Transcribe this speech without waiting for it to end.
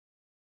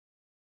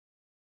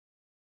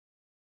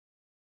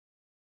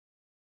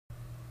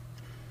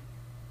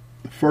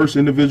first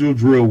individual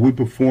drill we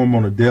perform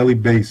on a daily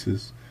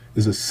basis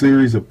is a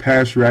series of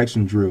pass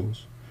reaction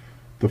drills.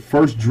 The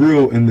first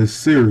drill in this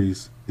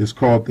series is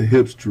called the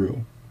hips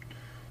drill.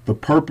 The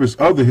purpose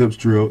of the hips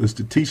drill is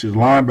to teach the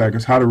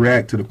linebackers how to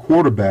react to the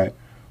quarterback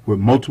with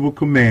multiple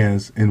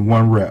commands in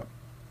one rep.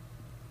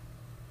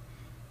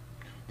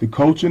 The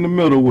coach in the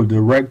middle will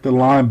direct the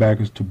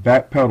linebackers to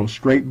backpedal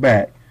straight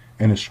back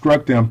and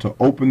instruct them to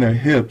open their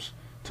hips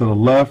to the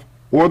left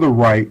or the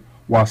right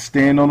while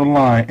staying on the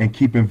line and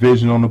keeping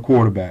vision on the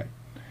quarterback.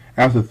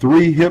 After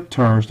 3 hip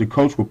turns, the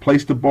coach will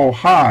place the ball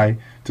high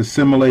to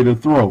simulate a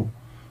throw.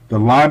 The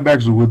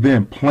linebackers will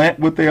then plant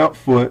with their up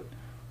foot,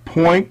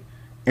 point,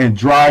 and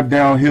drive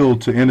downhill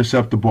to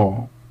intercept the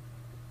ball.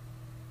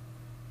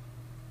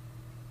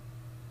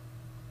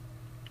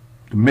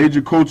 The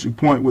major coaching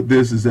point with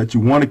this is that you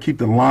want to keep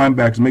the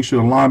linebackers, make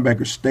sure the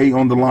linebackers stay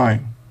on the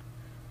line.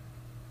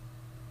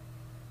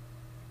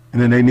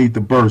 And then they need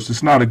the burst.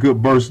 It's not a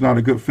good burst, not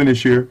a good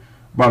finish here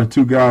by the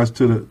 2 guys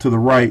to the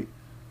right.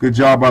 Good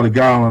job by the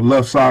guy on the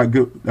left side.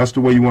 Good. That's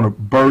the way you want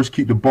to burst,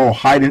 keep the ball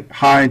high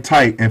and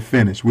tight, and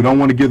finish. We don't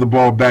want to give the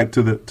ball back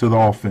to the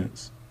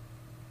offense.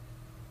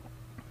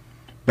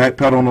 Back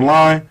pedal on the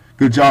line.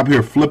 Good job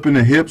here flipping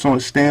the hips on it,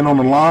 staying on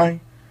the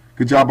line.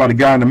 Good job by the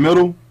guy in the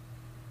middle.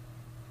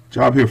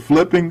 Job here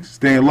flipping,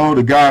 staying low.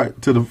 The guy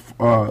to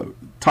the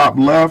top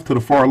left, to the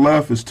far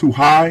left, is too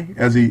high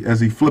as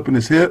he flipping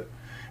his hip.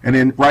 And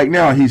then right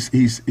now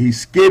he's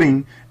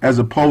skidding as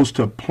opposed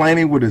to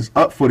planting with his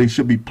up foot. He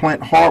should be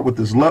planting hard with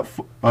his left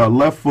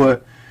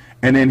foot,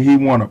 and then he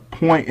want to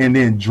point and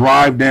then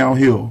drive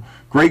downhill.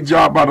 Great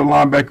job by the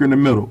linebacker in the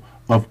middle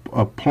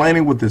of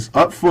planting with his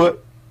up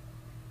foot.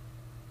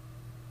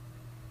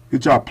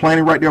 Good job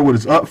planting right there with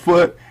his up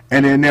foot,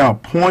 and then now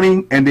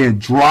pointing and then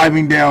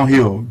driving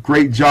downhill.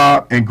 Great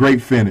job and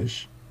great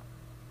finish.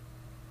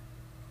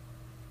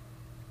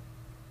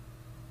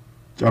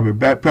 Job here,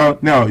 back pedal.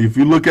 Now, if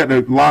you look at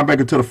the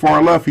linebacker to the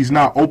far left, he's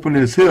not opening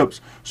his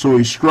hips, so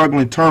he's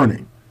struggling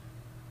turning.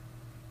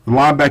 The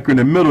linebacker in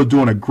the middle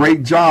doing a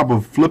great job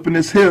of flipping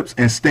his hips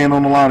and staying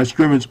on the line of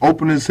scrimmage,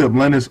 opening his hip,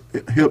 letting his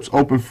hips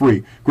open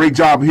free. Great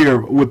job here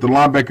with the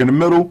linebacker in the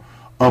middle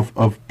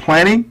of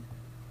planting,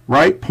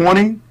 right,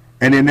 pointing,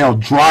 and then now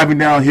driving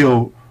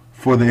downhill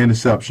for the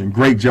interception.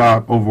 Great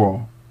job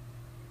overall.